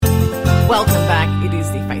Welcome back. It is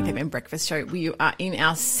the Faith FM Breakfast Show. We are in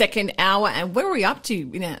our second hour, and where are we up to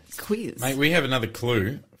in our quiz? Mate, we have another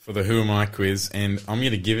clue for the Who Am I quiz, and I'm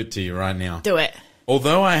going to give it to you right now. Do it.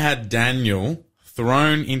 Although I had Daniel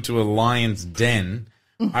thrown into a lion's den,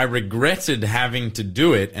 I regretted having to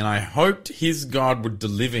do it, and I hoped his God would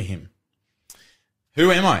deliver him. Who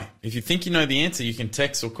am I? If you think you know the answer, you can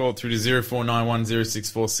text or call it through to 0491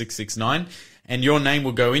 064 669, and your name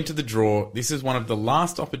will go into the draw. This is one of the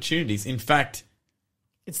last opportunities. In fact,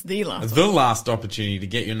 it's the last opportunity to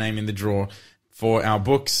get your name in the draw for our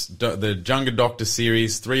books, the Jungle Doctor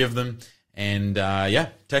series, 3 of them. And,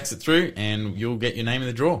 text it through and you'll get your name in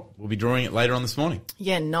the draw. We'll be drawing it later on this morning.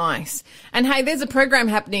 Yeah, nice. And, hey, there's a program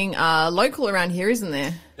happening local around here, isn't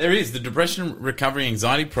there? There is. The Depression Recovery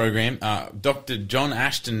Anxiety Program. Dr. John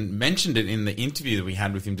Ashton mentioned it in the interview that we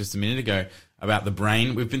had with him just a minute ago about the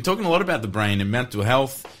brain. We've been talking a lot about the brain and mental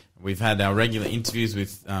health. We've had our regular interviews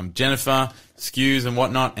with Jennifer, Skews and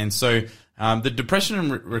whatnot. And so the Depression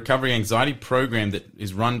and Recovery Anxiety Program that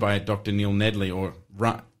is run by Dr. Neil Nedley, or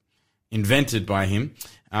invented by him,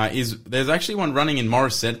 there's actually one running in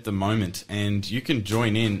Morisset at the moment, and you can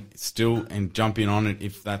join in still and jump in on it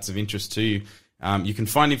if that's of interest to you. You can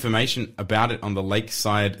find information about it on the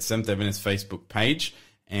Lakeside Seventh Adventist Facebook page,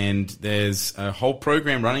 and there's a whole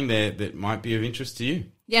program running there that might be of interest to you.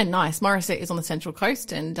 Yeah, nice. Morisset is on the Central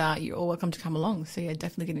Coast, and you're all welcome to come along. So, yeah,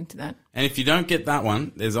 definitely get into that. And if you don't get that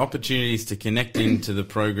one, there's opportunities to connect into the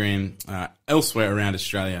program elsewhere around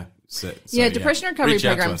Australia. So, depression recovery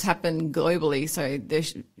programs happen globally, so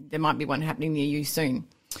there might be one happening near you soon.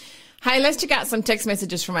 Hey, let's check out some text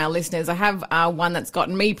messages from our listeners. I have one that's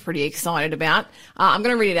gotten me pretty excited about. I'm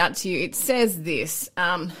going to read it out to you. It says this.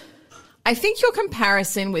 I think your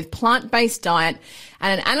comparison with plant-based diet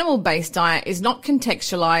and an animal-based diet is not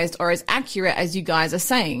contextualized or as accurate as you guys are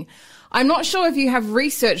saying. I'm not sure if you have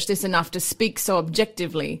researched this enough to speak so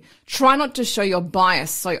objectively. Try not to show your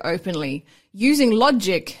bias so openly. Using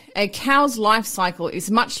logic, a cow's life cycle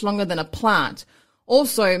is much longer than a plant.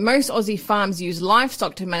 Also, most Aussie farms use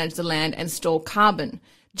livestock to manage the land and store carbon.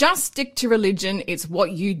 Just stick to religion. It's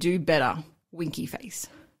what you do better. Winky face.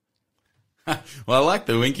 Well, I like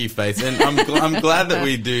the winky face, and I'm glad that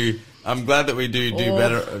we do. I'm glad that we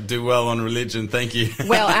do well on religion. Thank you.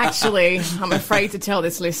 Well, actually, I'm afraid to tell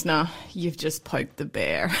this listener, you've just poked the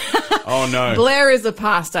bear. Oh, no. Blair is a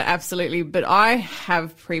pastor, absolutely, but I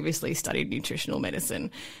have previously studied nutritional medicine,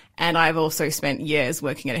 and I've also spent years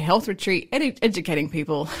working at a health retreat, educating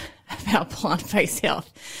people about plant-based health.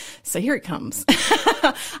 So here it comes.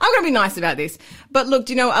 I'm going to be nice about this. But look,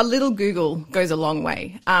 a little Google goes a long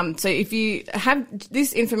way. So if you have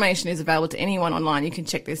this information is available to anyone online, you can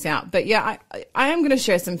check this out. But yeah, I am going to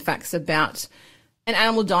share some facts about an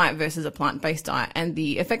animal diet versus a plant-based diet and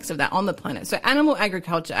the effects of that on the planet. So animal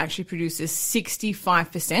agriculture actually produces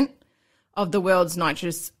 65% of the world's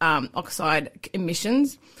nitrous oxide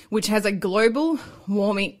emissions, which has a global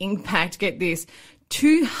warming impact, get this,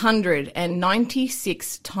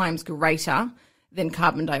 296 times greater than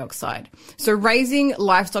carbon dioxide. So raising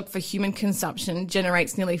livestock for human consumption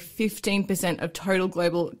generates nearly 15% of total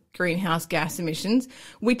global greenhouse gas emissions,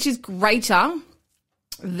 which is greater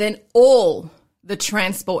than all the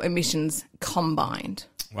transport emissions combined.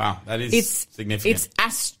 Wow, that is significant. It's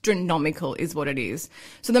astronomical is what it is.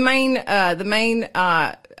 So the main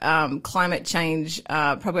climate change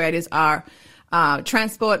propagators are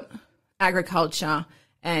transport, agriculture,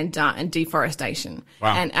 and deforestation.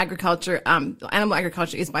 Wow. And agriculture, animal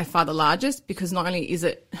agriculture is by far the largest because not only is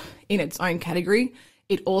it in its own category,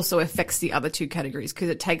 it also affects the other two categories because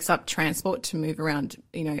it takes up transport to move around,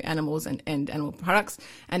 animals and animal products,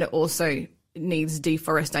 and it also needs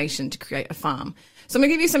deforestation to create a farm. So I'm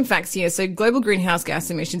going to give you some facts here. So global greenhouse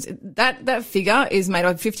gas emissions, that figure is made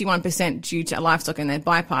of 51% due to livestock and their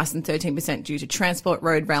bypass and 13% due to transport,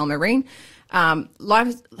 road, rail, marine.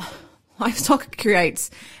 Livestock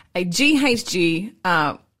creates a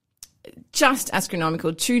GHG just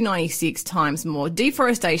astronomical, 296 times more.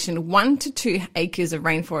 Deforestation, 1 to 2 acres of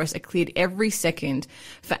rainforest are cleared every second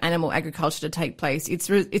for animal agriculture to take place. It's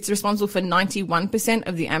responsible for 91%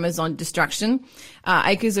 of the Amazon destruction.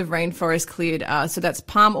 Acres of rainforest cleared, so that's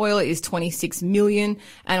palm oil is 26 million.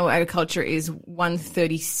 Animal agriculture is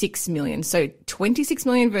 136 million. So 26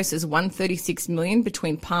 million versus 136 million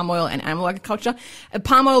between palm oil and animal agriculture.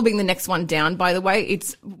 Palm oil being the next one down, by the way.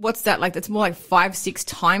 What's that like? That's more like 5-6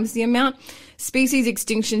 times the amount. Species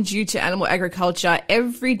extinction due to animal agriculture.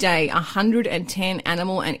 Every day, 110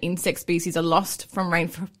 animal and insect species are lost from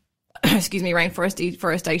rainforest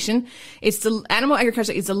deforestation. Animal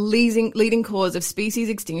agriculture is the leading cause of species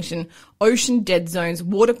extinction, ocean dead zones,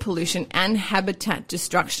 water pollution, and habitat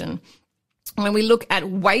destruction. When we look at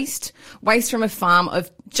waste from a farm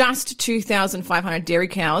of just 2,500 dairy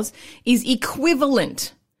cows is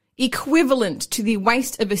equivalent to the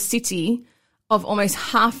waste of a city of almost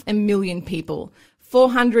 500,000 people,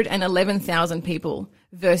 411,000 people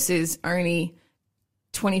versus only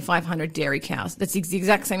 2,500 dairy cows. That's the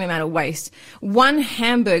exact same amount of waste. One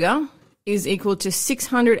hamburger is equal to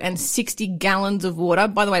 660 gallons of water.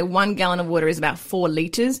 By the way, 1 gallon of water is about 4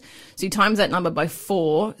 litres. So you times that number by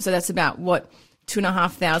 4. So that's about,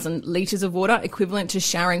 2,500 litres of water, equivalent to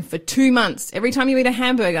showering for 2 months. Every time you eat a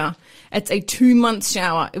hamburger, it's a 2-month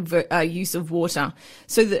shower use of water.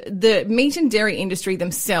 So the meat and dairy industry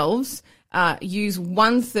themselves use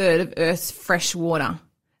 1/3 of Earth's fresh water.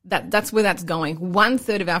 That's where that's going.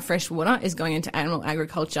 1/3 of our fresh water is going into animal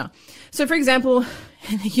agriculture. So, for example,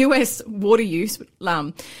 in the US water use,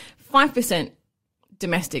 5%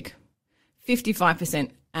 domestic, 55%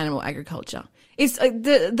 animal agriculture. It's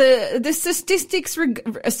the statistics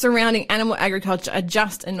surrounding animal agriculture are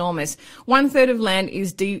just enormous. 1/3 of land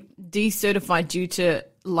is desertified due to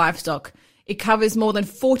livestock. It covers more than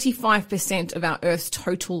 45% of our Earth's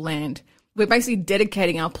total land. We're basically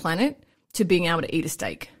dedicating our planet to being able to eat a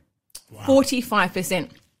steak. Wow. 45%.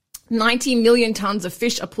 90 million tons of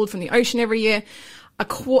fish are pulled from the ocean every year.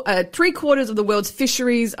 3/4 of the world's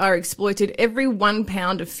fisheries are exploited. Every 1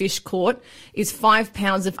 pound of fish caught is 5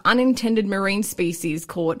 pounds of unintended marine species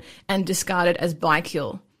caught and discarded as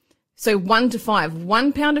bykill. So 1 to 5.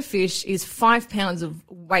 1 pound of fish is 5 pounds of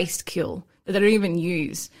waste kill that they don't even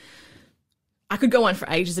use. I could go on for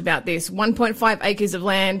ages about this. 1.5 acres of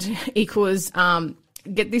land equals,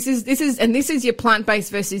 this is your plant-based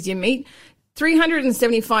versus your meat.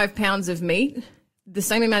 375 pounds of meat, the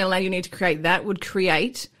same amount of land you need to create that would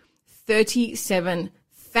create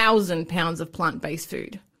 37,000 pounds of plant-based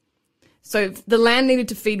food. So if the land needed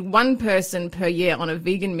to feed one person per year on a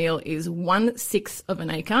vegan meal is 1/6 of an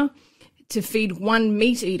acre. To feed one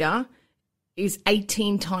meat eater is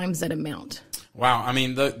 18 times that amount. Wow. I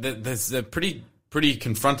mean, there's pretty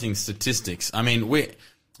confronting statistics. I mean,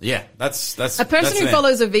 that's a person who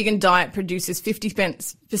follows a vegan diet produces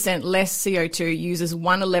 50% less CO2, uses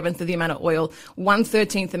 1/11 of the amount of oil,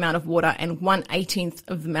 1/13 amount of water, and 1/18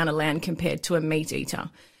 of the amount of land compared to a meat eater.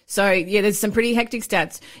 So, yeah, there's some pretty hectic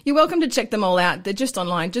stats. You're welcome to check them all out. They're just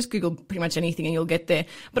online. Just Google pretty much anything and you'll get there.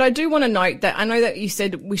 But I do want to note that I know that you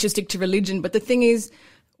said we should stick to religion, but the thing is,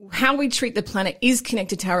 how we treat the planet is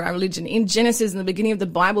connected to our religion. In Genesis, in the beginning of the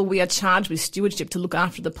Bible, we are charged with stewardship to look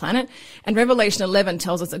after the planet. And Revelation 11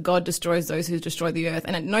 tells us that God destroys those who destroy the earth.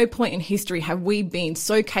 And at no point in history have we been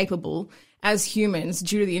so capable as humans,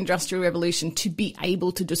 due to the Industrial Revolution, to be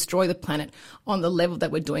able to destroy the planet on the level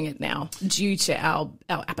that we're doing it now, due to our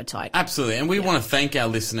appetite. Absolutely. And we want to thank our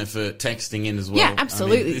listener for texting in as well. Yeah,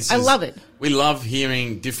 absolutely. I love it. We love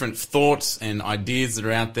hearing different thoughts and ideas that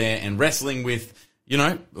are out there and wrestling with, you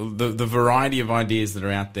know, the variety of ideas that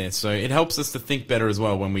are out there. So it helps us to think better as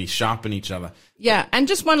well when we sharpen each other. Yeah, and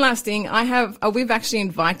just one last thing. We've actually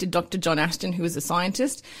invited Dr. John Ashton, who is a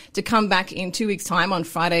scientist, to come back in 2 weeks' time on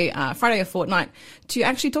Friday a fortnight, to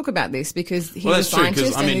actually talk about this, because he's a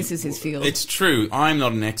scientist and this is his field. It's true. I'm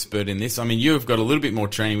not an expert in this. I mean, you've got a little bit more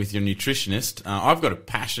training with your nutritionist. I've got a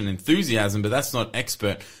passion, enthusiasm, but that's not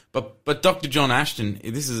expert. But Dr. John Ashton,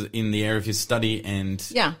 this is in the area of his study, and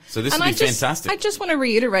yeah. So this would be fantastic. I just want to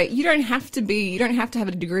reiterate: you don't have to have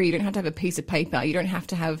a degree, you don't have to have a piece of paper, you don't have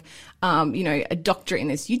to have, a doctorate in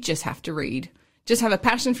this. You just have to read. Just have a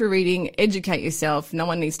passion for reading, educate yourself. No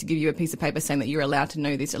one needs to give you a piece of paper saying that you're allowed to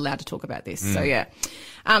know this, allowed to talk about this. So, yeah.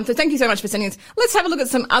 So thank you so much for sending this. Let's have a look at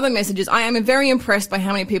some other messages. I am very impressed by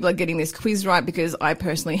how many people are getting this quiz right, because I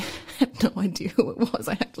personally had no idea who it was.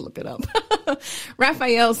 I had to look it up.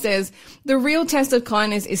 Raphael says, the real test of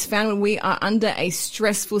kindness is found when we are under a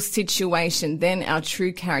stressful situation. Then our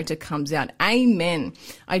true character comes out. Amen.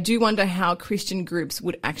 I do wonder how Christian groups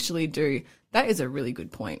would actually do. That is a really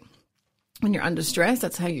good point. When you're under stress,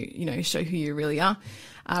 that's how you show who you really are.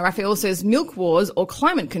 Raphael says, milk wars or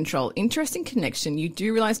climate control. Interesting connection. You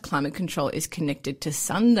do realize climate control is connected to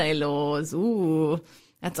Sunday laws. Ooh,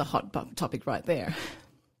 that's a hot topic right there.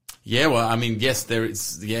 Yeah, well, I mean, yes, there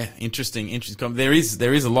is. Yeah, interesting. There is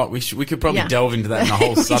a lot. We could probably delve into that in a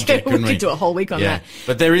whole subject, couldn't we? We could do a whole week on that.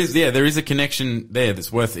 But there is a connection there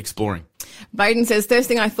that's worth exploring. Baden says, first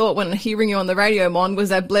thing I thought when hearing you on the radio, Mon, was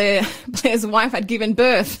that Blair's wife had given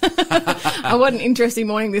birth. What an interesting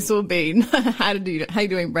morning this will be. How you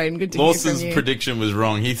doing, Braden? Good to hear from you. Lawson's prediction was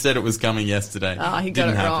wrong. He said it was coming yesterday. He got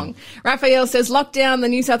it wrong. Raphael says, lockdown. The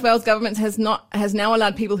New South Wales government has now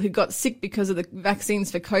allowed people who got sick because of the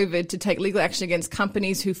vaccines for COVID to take legal action against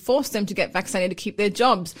companies who forced them to get vaccinated to keep their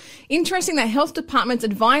jobs. Interesting that health departments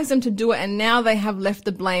advised them to do it, and now they have left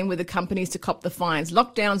the blame with the companies to cop the fines.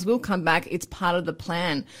 Lockdowns will come back. It's part of the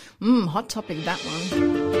plan. Hot topic, that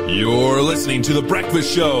one. You're listening to The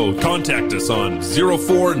Breakfast Show. Contact us on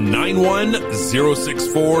 0491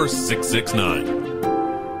 064 669.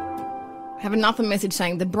 Have another message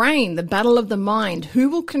saying, the brain, the battle of the mind. Who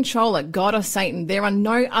will control it, God or Satan? There are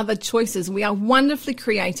no other choices. We are wonderfully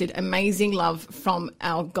created, amazing love from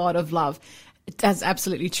our God of love. That's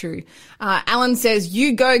absolutely true. Alan says,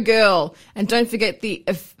 you go, girl. And don't forget the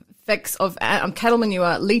effects of cattle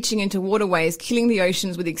manure leaching into waterways, killing the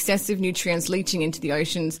oceans with excessive nutrients leaching into the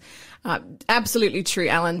oceans. Absolutely true,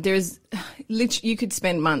 Alan. You could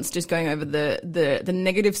spend months just going over the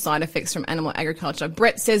negative side effects from animal agriculture.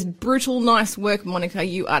 Brett says, brutal, nice work, Monica.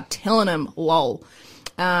 You are telling him, lol.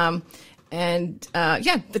 The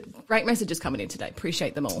great messages coming in today.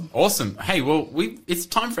 Appreciate them all. Awesome. Hey, well, it's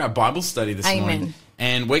time for our Bible study this morning.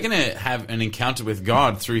 And we're going to have an encounter with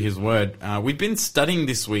God through his word. We've been studying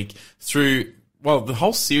this week through, the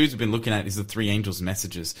whole series we've been looking at is the three angels'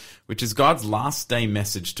 messages, which is God's last day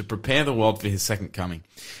message to prepare the world for his second coming.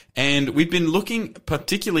 And we've been looking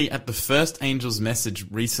particularly at the first angel's message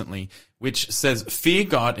recently, which says, fear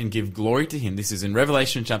God and give glory to him. This is in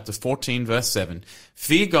Revelation chapter 14, verse 7.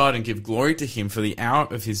 Fear God and give glory to him, for the hour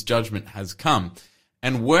of his judgment has come.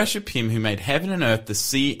 And worship him who made heaven and earth, the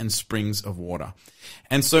sea and springs of water.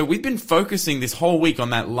 And so we've been focusing this whole week on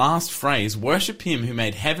that last phrase, worship him who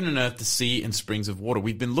made heaven and earth, the sea and springs of water.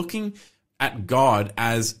 We've been looking at God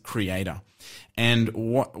as creator. And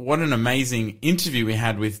what an amazing interview we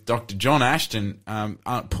had with Dr. John Ashton,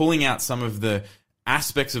 pulling out some of the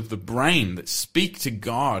aspects of the brain that speak to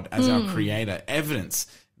God as our creator, evidence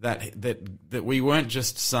that we weren't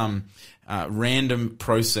just some random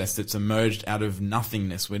process that's emerged out of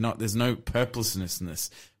nothingness. There's no purposelessness in this.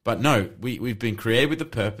 But no, we've been created with a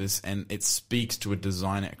purpose, and it speaks to a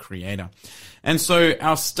designer, a creator. And so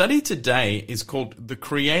our study today is called The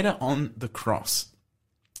Creator on the Cross.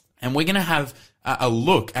 And we're going to have a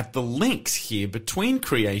look at the links here between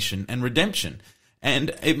creation and redemption.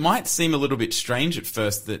 And it might seem a little bit strange at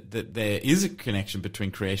first that there is a connection between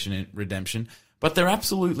creation and redemption, but there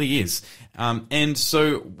absolutely is. And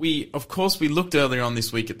so we looked earlier on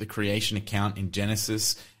this week at the creation account in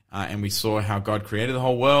Genesis, and we saw how God created the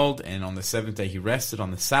whole world, and on the seventh day he rested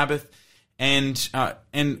on the Sabbath. And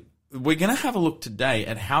we're going to have a look today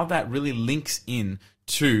at how that really links in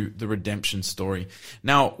to the redemption story.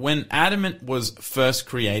 Now, when Adam was first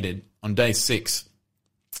created on day 6,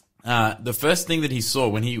 the first thing that he saw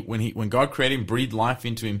when God created him, breathed life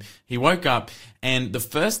into him, he woke up, and the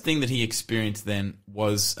first thing that he experienced then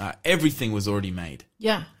was everything was already made.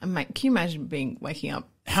 Yeah, and can you imagine waking up?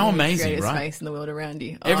 How amazing, right? Space in the world around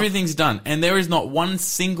you. Everything's done, and there is not one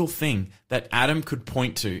single thing that Adam could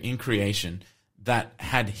point to in creation that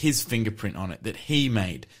had his fingerprint on it, that he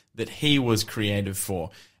made, that he was creative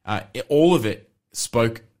for. All of it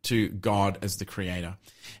spoke to God as the creator.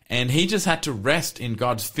 And he just had to rest in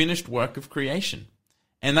God's finished work of creation.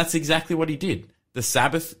 And that's exactly what he did. The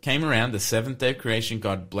Sabbath came around, the seventh day of creation.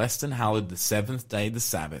 God blessed and hallowed the seventh day, the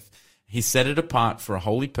Sabbath. He set it apart for a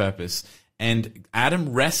holy purpose. And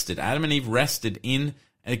Adam and Eve rested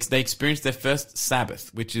they experienced their first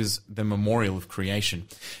Sabbath, which is the memorial of creation.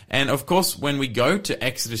 And of course, when we go to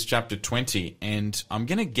Exodus chapter 20, and I'm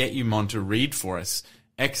going to get you, Mon, to read for us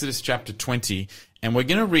Exodus chapter 20, and we're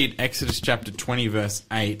going to read Exodus chapter 20 verse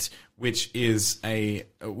 8, which is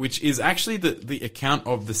actually the account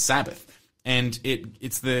of the Sabbath. And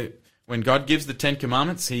when God gives the 10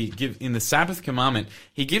 Commandments, in the Sabbath commandment,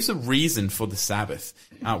 he gives a reason for the Sabbath,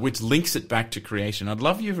 which links it back to creation. I'd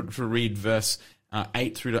love you to read verse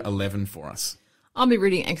 8 through to 11 for us. I'll be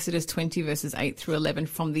reading Exodus 20 verses 8 through 11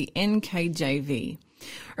 from the NKJV.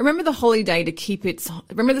 Remember the Sabbath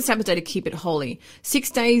day to keep it holy.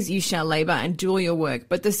 6 days you shall labor and do all your work,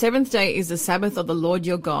 but the seventh day is the Sabbath of the Lord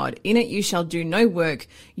your God. In it you shall do no work,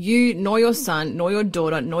 you, nor your son, nor your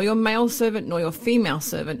daughter, nor your male servant, nor your female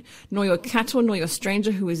servant, nor your cattle, nor your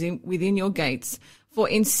stranger who is within your gates. For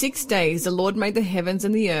in 6 days the Lord made the heavens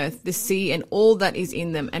and the earth, the sea, and all that is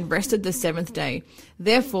in them, and rested the seventh day.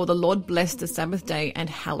 Therefore the Lord blessed the Sabbath day and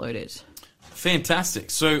hallowed it. Fantastic.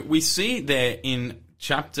 So we see there in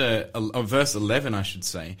verse 11, I should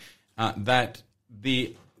say, that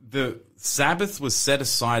the the Sabbath was set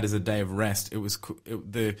aside as a day of rest.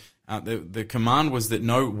 The command was that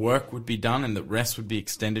no work would be done and that rest would be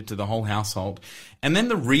extended to the whole household. And then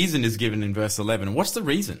the reason is given in verse 11. And what's the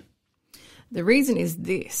reason? The reason is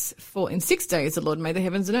this: for in 6 days the Lord made the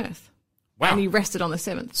heavens and earth. Wow. And he rested on the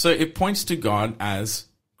seventh. So it points to God as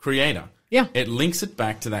creator. Yeah. It links it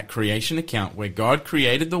back to that creation account where God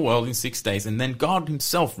created the world in 6 days and then God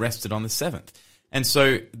himself rested on the seventh. And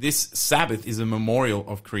so this Sabbath is a memorial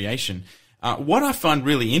of creation. What I find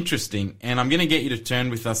really interesting, and I'm going to get you to turn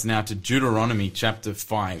with us now to Deuteronomy chapter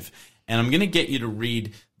 5, and I'm going to get you to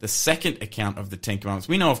read the second account of the Ten Commandments.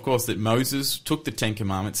 We know, of course, that Moses took the Ten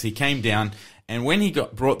Commandments, he came down, and when he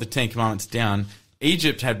brought the Ten Commandments down,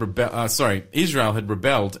 Israel had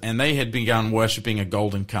rebelled, and they had begun worshipping a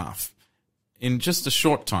golden calf. In just a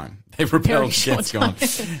short time, they rebelled against God.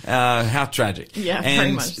 How tragic. Yeah, and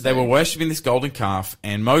very much so. They were worshipping this golden calf,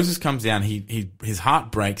 and Moses comes down, his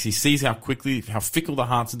heart breaks, he sees how fickle the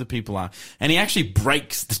hearts of the people are, and he actually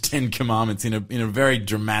breaks the Ten Commandments in a very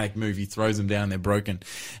dramatic move. He throws them down, they're broken.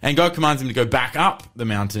 And God commands him to go back up the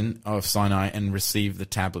mountain of Sinai and receive the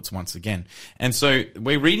tablets once again. And so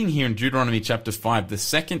we're reading here in Deuteronomy chapter 5, the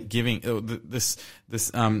second giving,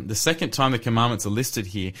 the second time the commandments are listed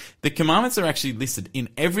here. The commandments are actually listed in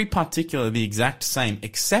every particular the exact same,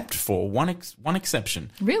 except for one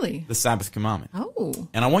exception. Really? The Sabbath commandment. Oh.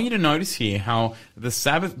 And I want you to notice here how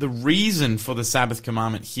the reason for the Sabbath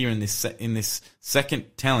commandment here in this second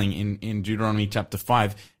telling in Deuteronomy chapter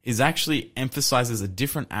 5 is actually emphasizes a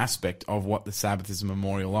different aspect of what the Sabbath is a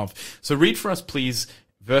memorial of. So read for us, please,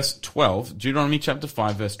 verse 12, Deuteronomy chapter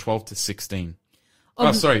 5, verse 12 to 16.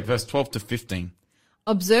 Verse 12 to 15.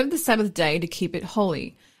 Observe the Sabbath day to keep it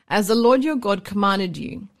holy, as the Lord your God commanded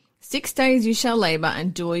you. 6 days you shall labor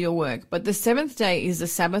and do all your work, but the seventh day is the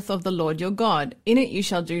Sabbath of the Lord your God. In it you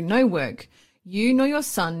shall do no work, you nor your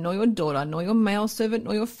son, nor your daughter, nor your male servant,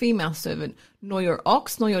 nor your female servant, nor your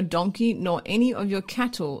ox, nor your donkey, nor any of your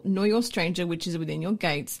cattle, nor your stranger which is within your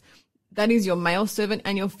gates. That is, your male servant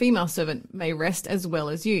and your female servant may rest as well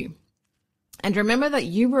as you. And remember that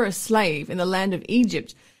you were a slave in the land of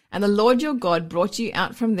Egypt, and the Lord your God brought you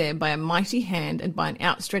out from there by a mighty hand and by an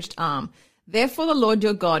outstretched arm. Therefore the Lord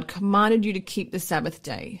your God commanded you to keep the Sabbath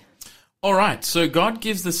day. All right, so God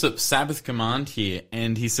gives this Sabbath command here,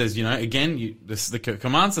 and he says, again, the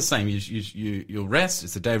command's the same. You'll rest.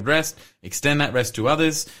 It's a day of rest. Extend that rest to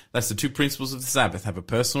others. That's the two principles of the Sabbath. Have a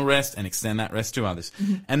personal rest and extend that rest to others.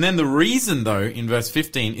 Mm-hmm. And then the reason, though, in verse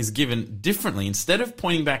 15 is given differently. Instead of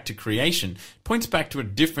pointing back to creation, it points back to a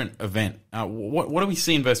different event. What do we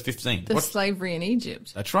see in verse 15? Slavery in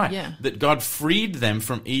Egypt. That's right. Yeah. That God freed them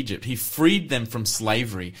from Egypt. He freed them from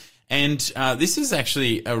slavery. And this is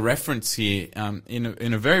actually a reference here,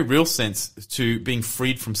 in a very real sense, to being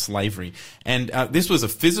freed from slavery. And this was a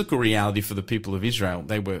physical reality for the people of Israel.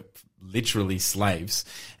 They were literally slaves.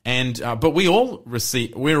 And but we're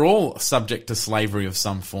all subject to slavery of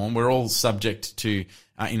some form. We're all subject to,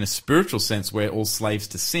 in a spiritual sense, we're all slaves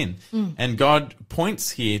to sin. Mm. And God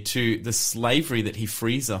points here to the slavery that he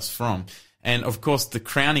frees us from. And, of course, the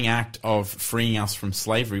crowning act of freeing us from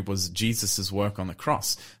slavery was Jesus' work on the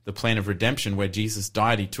cross, the plan of redemption where Jesus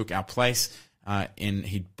died. He took our place, and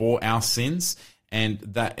he bore our sins, and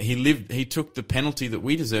that he took the penalty that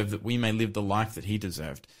we deserve, that we may live the life that he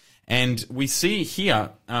deserved. And we see here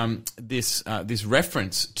this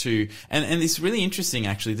reference to, and it's really interesting,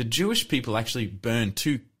 actually. The Jewish people actually burn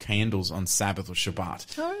 2 candles on Sabbath or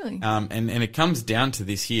Shabbat. Oh, really? And it comes down to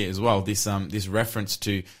this here as well, this reference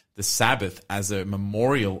to the Sabbath as a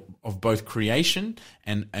memorial of both creation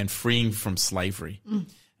and freeing from slavery.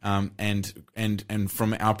 Mm. And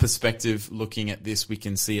from our perspective, looking at this, we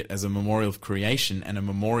can see it as a memorial of creation and a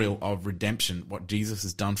memorial of redemption, what Jesus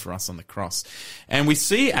has done for us on the cross. And we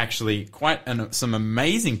see actually some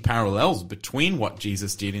amazing parallels between what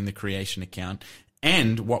Jesus did in the creation account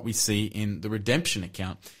and what we see in the redemption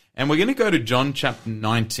account. And we're going to go to John chapter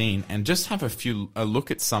 19 and just have a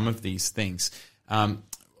look at some of these things.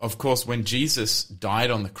 Of course, when Jesus died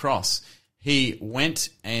on the cross, he went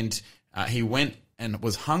and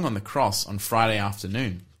was hung on the cross on Friday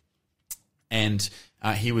afternoon, and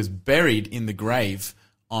he was buried in the grave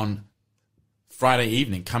on Friday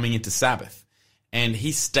evening, coming into Sabbath, and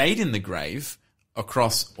he stayed in the grave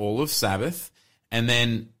across all of Sabbath, and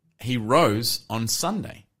then he rose on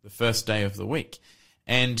Sunday, the first day of the week,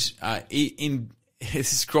 and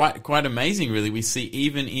this is quite amazing, really. We see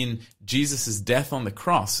even in Jesus' death on the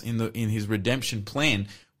cross, in his redemption plan,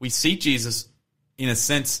 we see Jesus, in a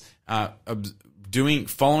sense,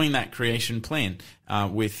 following that creation plan,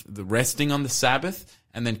 with the resting on the Sabbath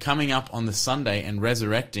and then coming up on the Sunday and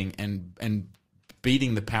resurrecting and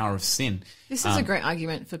beating the power of sin. This is a great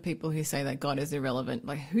argument for people who say that God is irrelevant.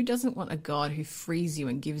 Like, who doesn't want a God who frees you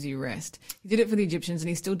and gives you rest? He did it for the Egyptians and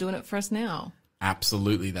he's still doing it for us now.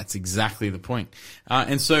 Absolutely, that's exactly the point.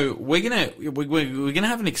 And so we're gonna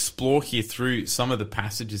have an explore here through some of the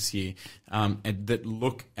passages here that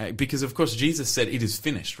look at, because of course Jesus said it is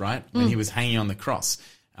finished, right, when he was hanging on the cross,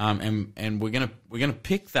 and we're gonna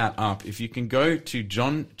pick that up. If you can go to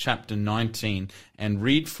John chapter 19 and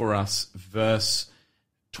read for us verse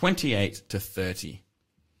 28 to 30.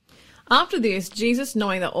 After this, Jesus,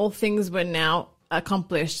 knowing that all things were now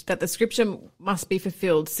accomplished, that the scripture must be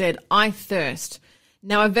fulfilled, said, I thirst.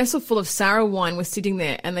 Now a vessel full of sour wine was sitting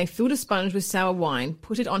there, and they filled a sponge with sour wine,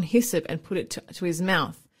 put it on hyssop, and put it to his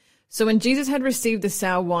mouth. So when Jesus had received the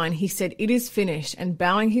sour wine, he said, it is finished, and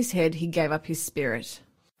bowing his head, he gave up his spirit.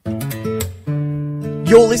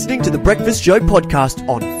 You're listening to the Breakfast Show podcast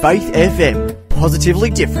on Faith FM. Positively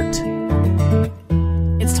different.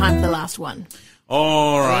 It's time for the last one.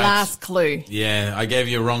 All right. Last clue. Yeah, I gave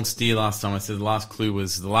you a wrong steer last time. I said the last clue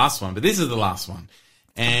was the last one, but this is the last one.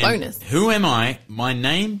 And bonus. Who am I? My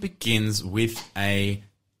name begins with a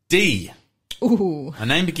D. Ooh. My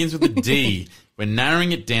name begins with a D. We're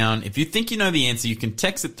narrowing it down. If you think you know the answer, you can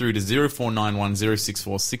text it through to 0491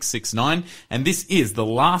 064 669. And this is the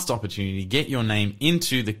last opportunity to get your name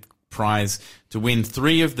into the prize to win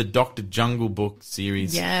 3 of the Dr. Jungle book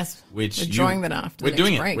series. Yes. Which we're drawing that after. We're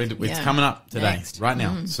doing it. It's coming up today, right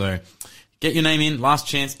now. So get your name in, last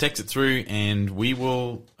chance, text it through, and we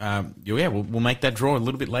will, we'll make that draw a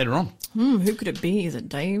little bit later on. Who could it be? Is it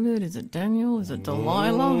David? Is it Daniel? Is it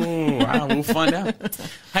Delilah? Wow, we'll find out.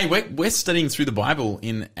 Hey, we're studying through the Bible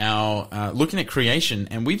in our looking at creation,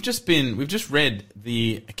 and we've just read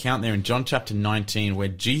the account there in John chapter 19 where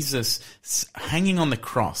Jesus, hanging on the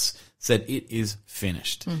cross, said it is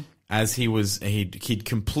finished. As he'd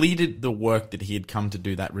completed the work that he had come to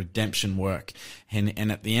do, that redemption work.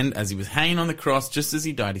 And at the end, as he was hanging on the cross, just as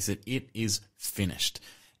he died, he said, it is finished.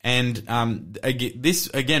 And this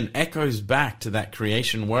again echoes back to that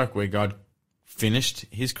creation work where God finished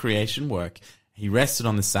his creation work. He rested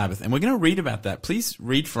on the Sabbath. And we're going to read about that. Please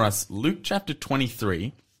read for us Luke chapter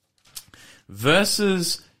 23,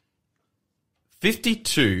 verses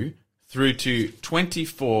 52 through to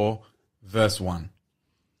 24, verse 1.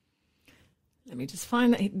 Let me just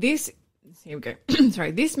find that. Here we go. Sorry.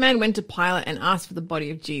 This man went to Pilate and asked for the body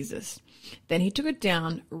of Jesus. Then he took it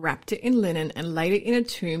down, wrapped it in linen, and laid it in a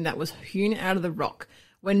tomb that was hewn out of the rock,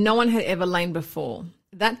 where no one had ever lain before.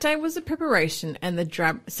 That day was the preparation, and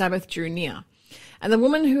the Sabbath drew near. And the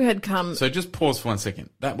woman who had come... So just pause for 1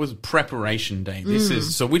 second. That was preparation day.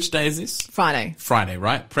 So which day is this? Friday. Friday,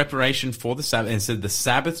 right? Preparation for the Sabbath. And it said the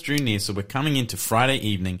Sabbath drew near, so we're coming into Friday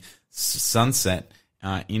evening, sunset,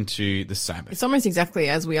 into the Sabbath. It's almost exactly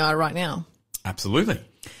as we are right now. Absolutely.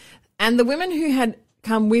 And the women who had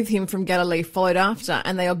come with him from Galilee followed after,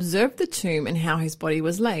 and they observed the tomb and how his body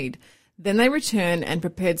was laid. Then they returned and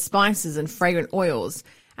prepared spices and fragrant oils,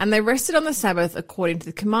 and they rested on the Sabbath according to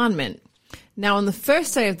the commandment. Now on the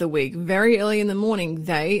first day of the week, very early in the morning,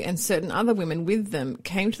 they and certain other women with them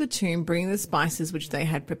came to the tomb bringing the spices which they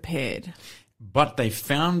had prepared. But they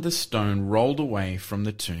found the stone rolled away from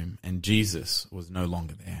the tomb, and Jesus was no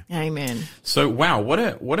longer there. Amen. So, wow,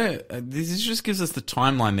 this just gives us the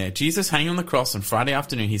timeline there. Jesus hanging on the cross on Friday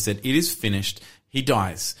afternoon, he said, it is finished. He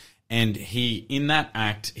dies. And in that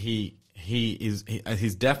act,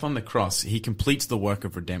 his death on the cross, he completes the work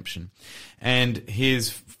of redemption. And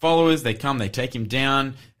his followers, they come, they take him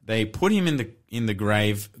down, they put him in the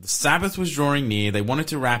grave. The Sabbath was drawing near. They wanted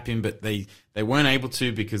to wrap him, but they weren't able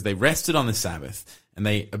to because they rested on the Sabbath and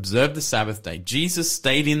they observed the Sabbath day. Jesus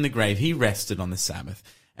stayed in the grave. He rested on the Sabbath.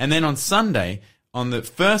 And then on Sunday, on the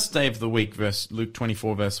first day of the week, Luke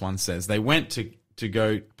 24 verse 1 says, they went to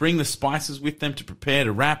go bring the spices with them to prepare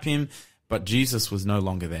to wrap him, but Jesus was no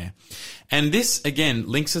longer there. And this, again,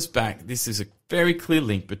 links us back. This is a very clear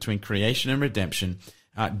link between creation and redemption.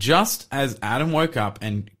 Just as Adam woke up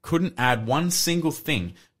and couldn't add one single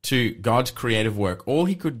thing to God's creative work, all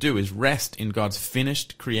he could do is rest in God's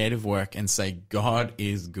finished creative work and say, God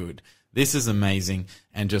is good. This is amazing.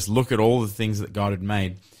 And just look at all the things that God had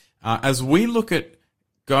made. As we look at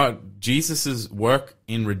Jesus' work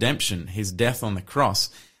in redemption, his death on the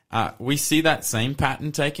cross, we see that same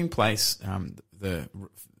pattern taking place.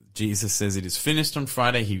 Jesus says it is finished on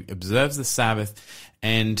Friday. He observes the Sabbath.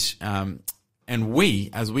 And we,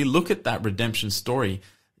 as we look at that redemption story,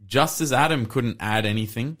 just as Adam couldn't add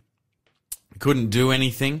anything, couldn't do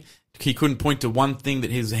anything, he couldn't point to one thing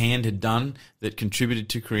that his hand had done that contributed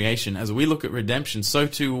to creation. As we look at redemption, so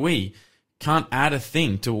too we can't add a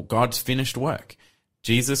thing to God's finished work.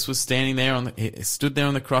 Jesus was standing there he stood there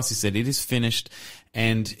on the cross. He said, "It is finished."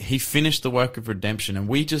 And he finished the work of redemption. And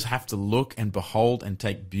we just have to look and behold and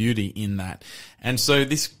take beauty in that. And so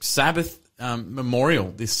this Sabbath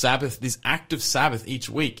memorial, this act of Sabbath each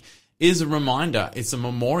week is a reminder. It's a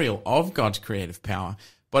memorial of God's creative power,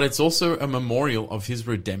 but it's also a memorial of his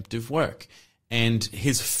redemptive work and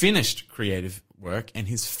his finished creative work and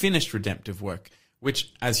his finished redemptive work,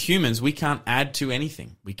 which as humans, we can't add to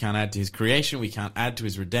anything. We can't add to his creation. We can't add to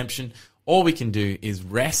his redemption. All we can do is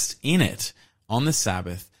rest in it on the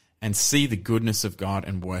Sabbath and see the goodness of God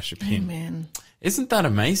and worship him. Amen. Isn't that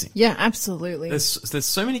amazing? Yeah, absolutely. There's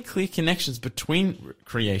so many clear connections between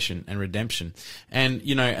creation and redemption. And,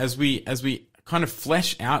 as we kind of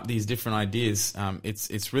flesh out these different ideas,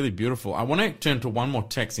 it's really beautiful. I want to turn to one more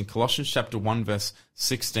text in Colossians chapter 1 verse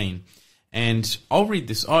 16. And I'll read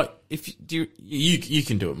this. You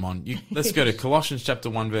can do it, Mon. Let's go to Colossians chapter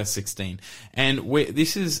 1 verse 16. And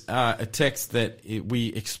this is a text that we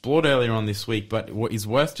explored earlier on this week, but what is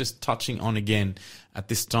worth just touching on again at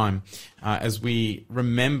this time as we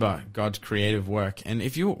remember God's creative work. And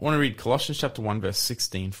if you want to read Colossians chapter 1 verse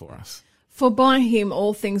 16 for us. For by him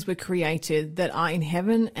all things were created that are in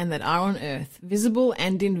heaven and that are on earth, visible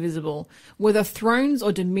and invisible, whether thrones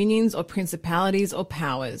or dominions or principalities or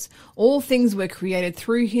powers. All things were created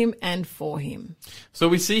through him and for him. So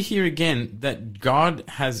we see here again that God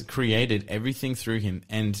has created everything through him,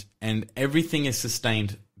 and everything is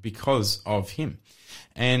sustained because of him.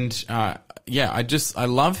 And I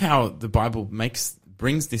love how the Bible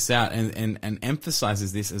brings this out and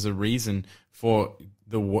emphasizes this as a reason for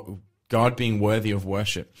God being worthy of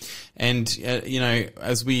worship. And,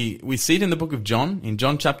 as we see it in the book of John, in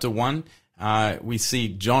John chapter 1, we see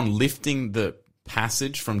John lifting the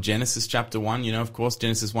passage from Genesis chapter 1. Of course,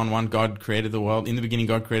 Genesis 1:1, God created the world. In the beginning,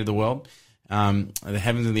 God created the world, the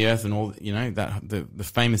heavens and the earth and all, the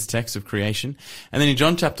famous text of creation. And then in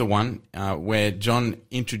John chapter 1, where John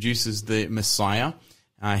introduces the Messiah,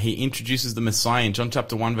 he introduces the Messiah in John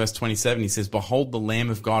chapter 1 verse 27. He says, "Behold the Lamb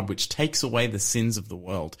of God, which takes away the sins of the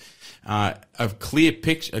world." A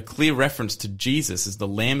clear reference to Jesus as the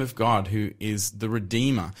Lamb of God, who is the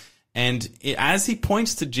Redeemer. And as he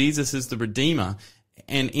points to Jesus as the Redeemer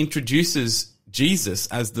and introduces Jesus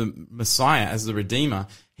as the Messiah, as the Redeemer,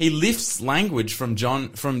 he lifts language from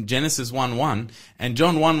Genesis 1:1, and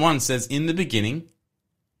John 1:1 says, "In the beginning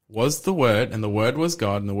was the Word, and the Word was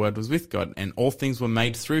God, and the Word was with God, and all things were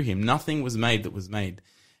made through him. Nothing was made that was made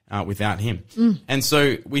without him." And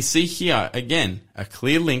so we see here, again, a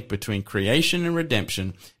clear link between creation and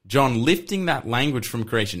redemption. John lifting that language from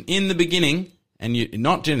creation. In the beginning, and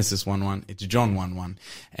not Genesis 1:1, it's John 1:1.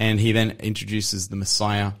 And he then introduces the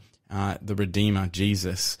Messiah, the Redeemer,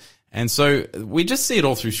 Jesus. And so we just see it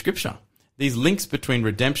all through Scripture. These links between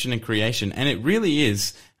redemption and creation. And it really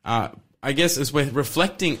is, I guess, as we're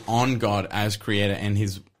reflecting on God as creator and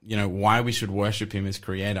his, why we should worship him as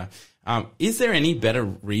creator. Is there any better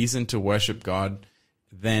reason to worship God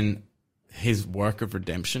than his work of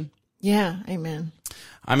redemption? Yeah, amen.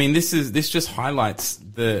 I mean, this just highlights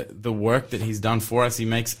the work that he's done for us. He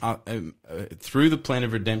makes through the plan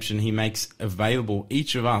of redemption, he makes available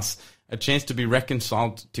each of us a chance to be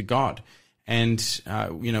reconciled to God. And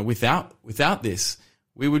without this,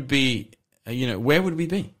 we would be, where would we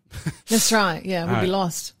be? That's right. Yeah, we'd be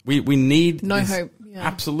lost. We need no this, hope. Yeah.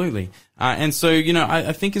 Absolutely. And so,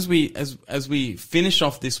 I think as we finish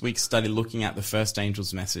off this week's study looking at the first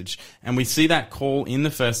angel's message, and we see that call in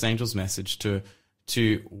the first angel's message to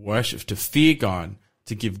worship, to fear God,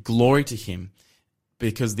 to give glory to him,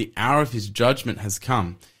 because the hour of his judgment has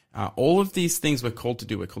come. All of these things we're called to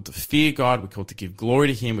do. We're called to fear God. We're called to give glory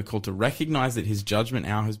to him. We're called to recognize that his judgment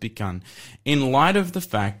hour has begun, in light of the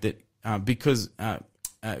fact that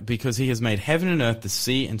because he has made heaven and earth, the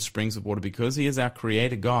sea and springs of water, because he is our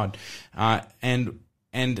creator God. And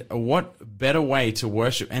what better way to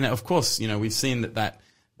worship? And of course, we've seen that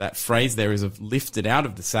phrase there is lifted out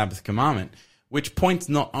of the Sabbath commandment, which points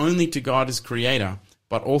not only to God as creator,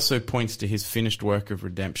 but also points to his finished work of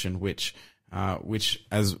redemption, which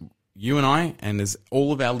as you and I, and as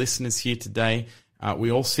all of our listeners here today,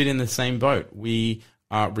 we all sit in the same boat. We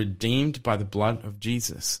are redeemed by the blood of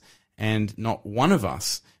Jesus. And not one of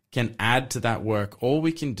us can add to that work. All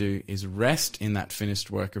we can do is rest in that finished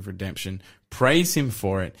work of redemption, praise him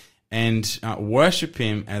for it, and worship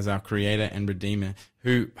him as our creator and redeemer,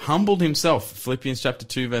 who humbled himself. Philippians chapter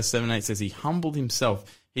 2, verse 7-8 says he humbled himself.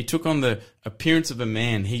 He took on the appearance of a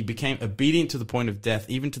man. He became obedient to the point of death,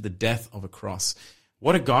 even to the death of a cross.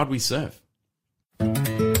 What a God we serve.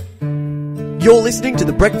 You're listening to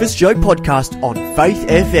the Breakfast Show podcast on Faith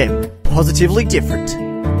FM. Positively different.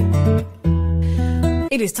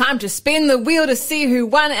 It is time to spin the wheel to see who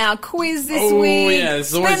won our quiz this Oh, week. yeah, it's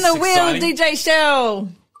Spin always the wheel, exciting. DJ Shell.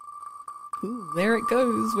 Ooh, there it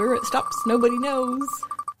goes. Where it stops, nobody knows.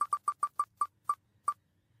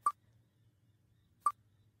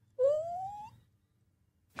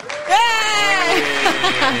 Yay!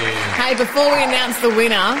 Hey, before we announce the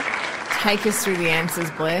winner, take us through the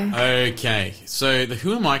answers, Blair. Okay, so the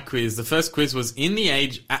Who Am I quiz, the first quiz was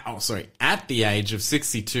at the age of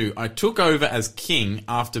 62. I took over as king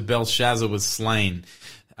after Belshazzar was slain.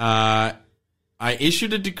 I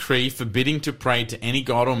issued a decree forbidding to pray to any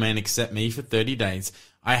god or man except me for 30 days.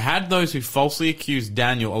 I had those who falsely accused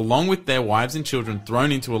Daniel, along with their wives and children,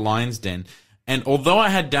 thrown into a lion's den. And although I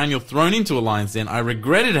had Daniel thrown into a lion's den, I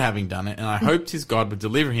regretted having done it, and I hoped his God would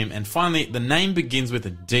deliver him. And finally, the name begins with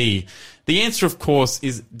a D. The answer, of course,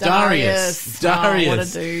 is Darius. Oh, what a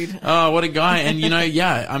dude. Oh, what a guy. And,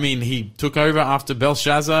 he took over after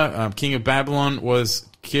Belshazzar, king of Babylon, was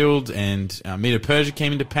killed, and Medo-Persia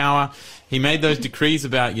came into power. He made those decrees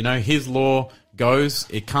about, his law goes.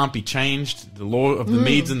 It can't be changed. The law of the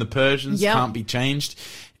Medes and the Persians can't be changed.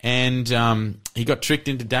 And he got tricked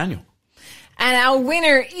into Daniel. And our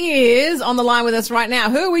winner is on the line with us right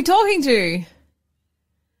now. Who are we talking to?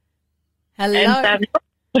 Hello.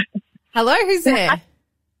 Hello, who's there?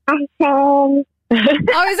 Oh,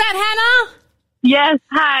 is that Hannah? Yes,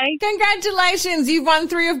 hi. Congratulations. You've won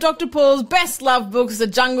 3 of Dr. Paul's best loved books, the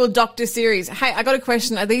Jungle Doctor series. Hey, I got a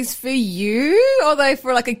question. Are these for you or are they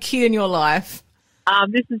for like a kid in your life?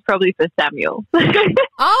 This is probably for Samuel.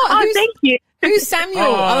 Oh, thank you. Who's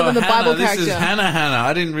Samuel other than the Hannah, Bible character? This is Hannah.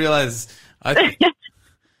 I didn't realize.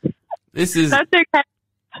 This is. That's okay.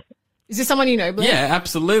 Is this someone you know, Blair? Yeah,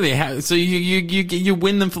 absolutely. So you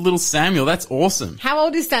win them for little Samuel. That's awesome. How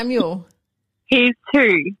old is Samuel? He's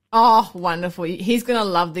 2. Oh, wonderful. He's going to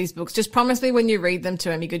love these books. Just promise me when you read them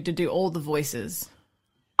to him, you're going to do all the voices.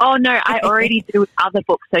 Oh, no, I already do with other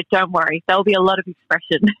books, so don't worry. There'll be a lot of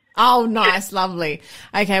expression. Oh, nice. Lovely.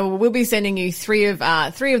 Okay, well, we'll be sending you 3 of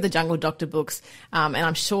the Jungle Doctor books, and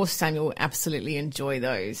I'm sure Samuel will absolutely enjoy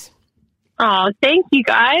those. Oh, thank you,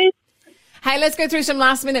 guys. Hey, let's go through some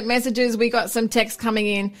last-minute messages. We got some text coming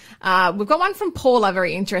in. We've got one from Paula,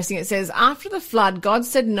 very interesting. It says, after the flood, God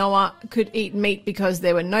said Noah could eat meat because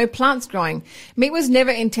there were no plants growing. Meat was never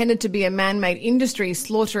intended to be a man-made industry.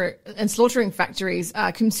 Slaughtering factories.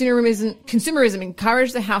 Consumerism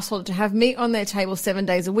encouraged the household to have meat on their table 7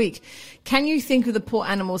 days a week. Can you think of the poor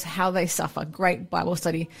animals, how they suffer? Great Bible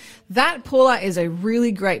study. That, Paula, is a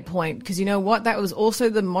really great point because you know what? That was also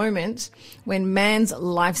the moment when man's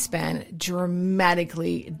lifespan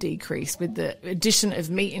dramatically decreased with the addition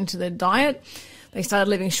of meat into the diet. They started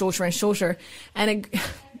living shorter and shorter, and it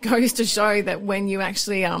goes to show that when you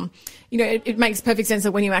actually, it makes perfect sense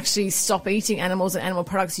that when you actually stop eating animals and animal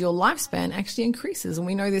products, your lifespan actually increases. And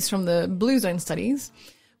we know this from the Blue Zone studies,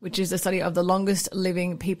 which is a study of the longest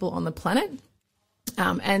living people on the planet.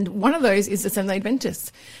 And one of those is the Seventh-day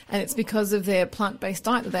Adventists, and it's because of their plant-based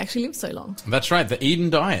diet that they actually live so long. That's right, the Eden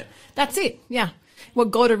diet. That's it, yeah.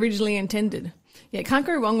 What God originally intended. Yeah, it can't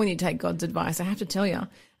go wrong when you take God's advice, I have to tell you.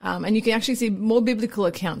 And you can actually see more biblical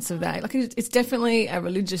accounts of that. Like, it's definitely a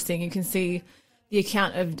religious thing. You can see the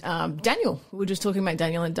account of Daniel. We were just talking about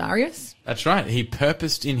Daniel and Darius. That's right. He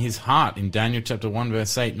purposed in his heart, in Daniel chapter 1,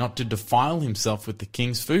 verse 8, not to defile himself with the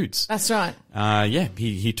king's foods. That's right.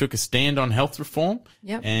 He took a stand on health reform,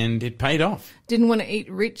 and it paid off. Didn't want to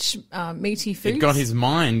eat rich, meaty foods. It got his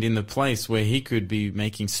mind in the place where he could be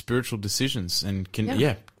making spiritual decisions and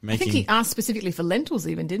making... I think he asked specifically for lentils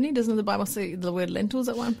even, didn't he? Doesn't the Bible say the word lentils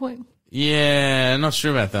at one point? Yeah, not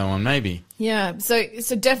sure about that one, maybe. Yeah, so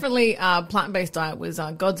definitely plant-based diet was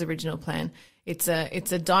God's original plan. It's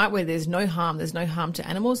a diet where there's no harm to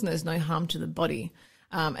animals and there's no harm to the body,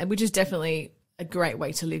 and which is definitely a great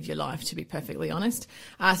way to live your life, to be perfectly honest.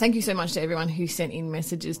 Thank you so much to everyone who sent in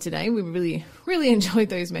messages today. We really, really enjoyed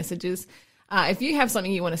those messages. If you have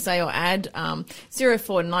something you want to say or add,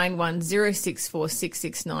 0491 064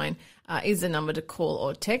 669 is the number to call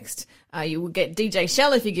or text. You will get DJ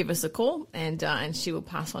Shell if you give us a call, and she will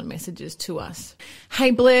pass on messages to us.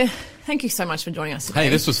 Hey, Blair, thank you so much for joining us today. Hey,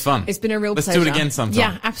 this was fun. It's been a real pleasure. Let's do it again sometime.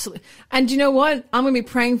 Yeah, absolutely. And you know what? I'm going to be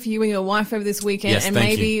praying for you and your wife over this weekend, yes, and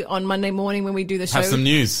maybe on Monday morning when we do the show. Have some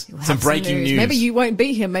news. Some breaking news. Maybe you won't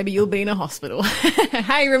be here. Maybe you'll be in a hospital.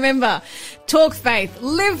 Hey, remember, talk faith,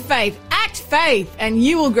 live faith, act faith, and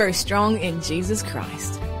you will grow strong in Jesus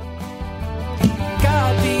Christ.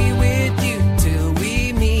 God be with you till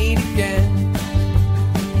we meet again.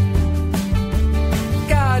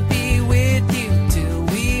 God be with you till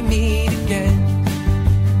we meet again.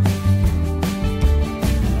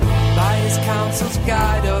 By his counsel's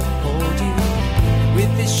guide uphold you with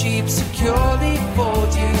his sheep securely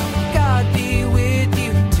fold you. God be with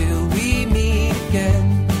you till we meet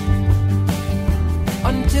again.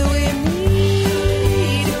 Until we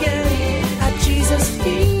meet again at Jesus'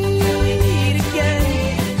 feet again.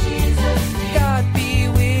 God be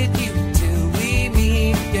with you till we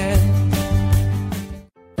meet again.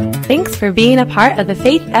 Thanks for being a part of the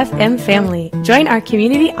Faith FM family. Join our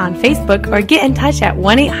community on Facebook or get in touch at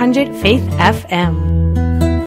 1-800-FAITH-FM.